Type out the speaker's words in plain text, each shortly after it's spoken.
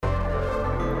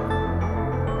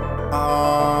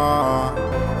Uh,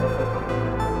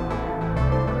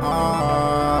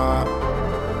 uh,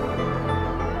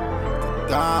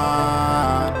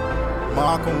 Don,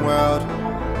 Markham World.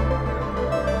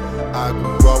 I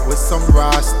grew up with some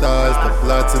Rastas, the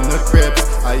Bloods and the Crips.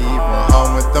 I even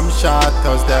hung with them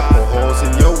shotters that put holes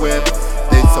in your whip.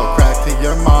 They sell crack to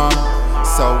your mom,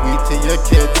 sell weed to your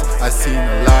kids. I seen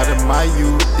a lot of my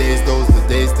youth days, those the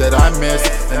days that I miss.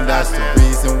 And that's the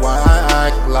reason why I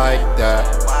act like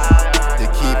that. They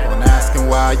keep on asking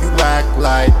why you act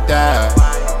like that.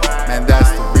 Man, that's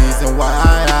the reason why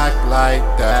I act like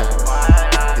that.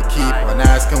 They keep on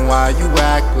asking why you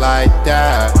act like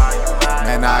that.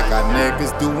 Man, I got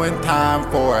niggas doing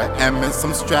time for an M and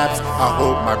some straps. I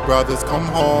hope my brothers come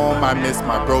home, I miss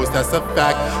my bros, that's a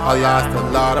fact. I lost a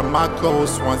lot of my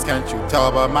close ones, can't you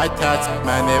tell by my tats?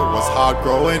 Man, it was hard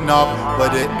growing up,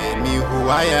 but it made me who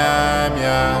I am,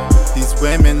 yeah. These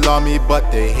women love me, but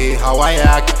they hate how I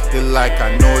act. They're like,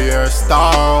 I know you're a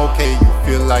star, okay, you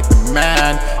feel like the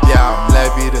man. Yeah, I'm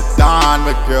Levy Da Don,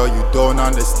 but girl, you don't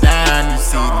understand. You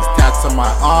see these tats on my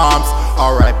arms,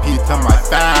 R.I.P. to my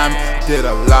fam. Did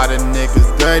a lot of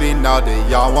niggas dirty, now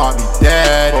they all want me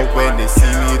dead. But when they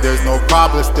see me, there's no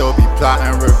problem, still be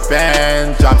plotting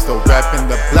revenge. I'm still repping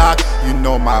the block, you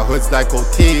know my hood's like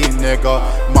OT, nigga.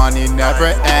 Money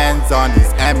never ends on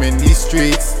these M in these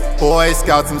streets. Boy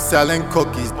Scouts, I'm selling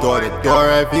cookies door to door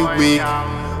every week.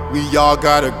 We all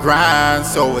got a grind,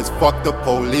 so it's fuck the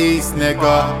police,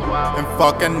 nigga. And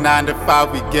fuck a 9 to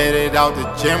 5, we get it out the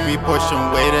gym. We pushing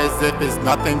weight as if it's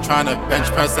nothing, tryna bench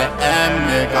press an M,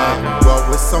 nigga. I grew up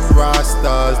with some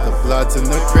Rastas, the Bloods and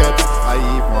the Crips. I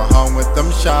even hung with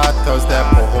them shotters that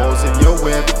put holes in your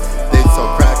whip. They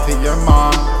sell crack to your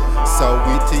mom, sell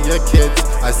weed to your kids.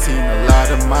 I seen a lot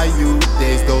of my youth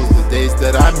days, those the days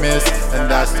that I miss.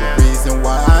 And that's the reason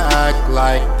why I act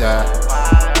like that.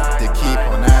 They keep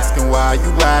on asking why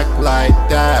you act like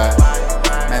that.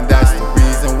 And that's the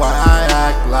reason why I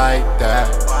act like that.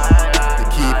 They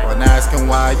keep on asking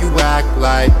why you act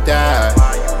like that.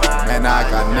 Man, I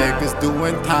got niggas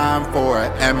doing time for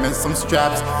an M and some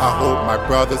straps. I hope my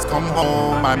brothers come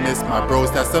home, I miss my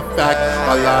bros, that's a fact.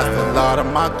 I lost a lot of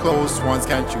my close ones,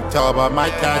 can't you tell by my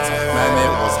tats? Man,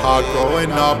 it was hard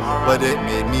growing up, but it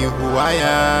made me who I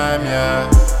am, yeah.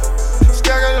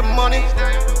 Stack of the money,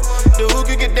 the hook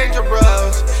could get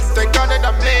dangerous. Thank God that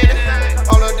I made it.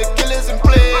 All of the killers and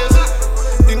players,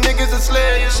 these niggas are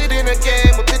slayers. Shit in the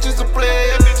game, but bitches are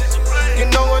players. You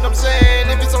know what I'm saying?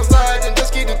 If it's on side, then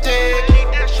just keep the tape.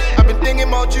 I've been thinking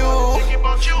about you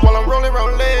while I'm rolling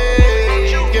around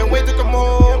late. Can't wait to come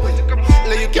home,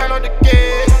 let you count on the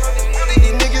kid.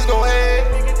 These niggas gon' hate,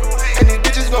 and these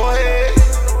bitches gon' hate.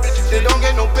 They don't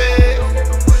get no pay,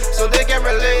 so they can't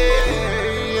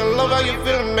relate. I love how you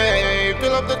feelin', man.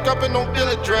 Fill up the cup and don't feel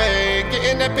a drag.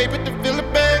 Getting that paper to fill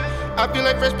it back. I feel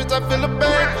like fresh bitch, I feel it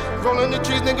back. Rollin' the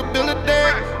trees, nigga, build it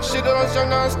there. Shit that I was young,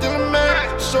 now I'm still a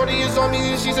man. Shorty is on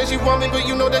me and she said she want me, but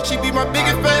you know that she be my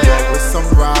biggest fan. I with some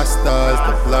Rastas,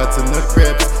 the Bloods and the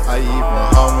Crips. I even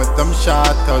hung with them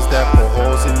shotters that put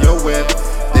holes in your whip.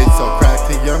 They sell crack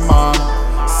to your mom,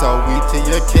 sell weed to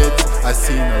your kids. I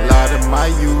seen a lot of my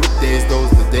youth days, those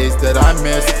the days that I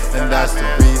miss. And that's the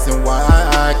reason why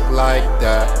I act like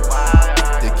that.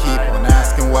 They keep on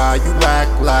asking why you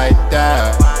act like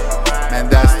that. Man,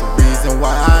 that's the reason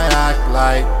why I act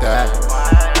like that.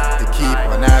 They keep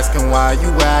on asking why you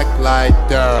act like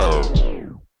that.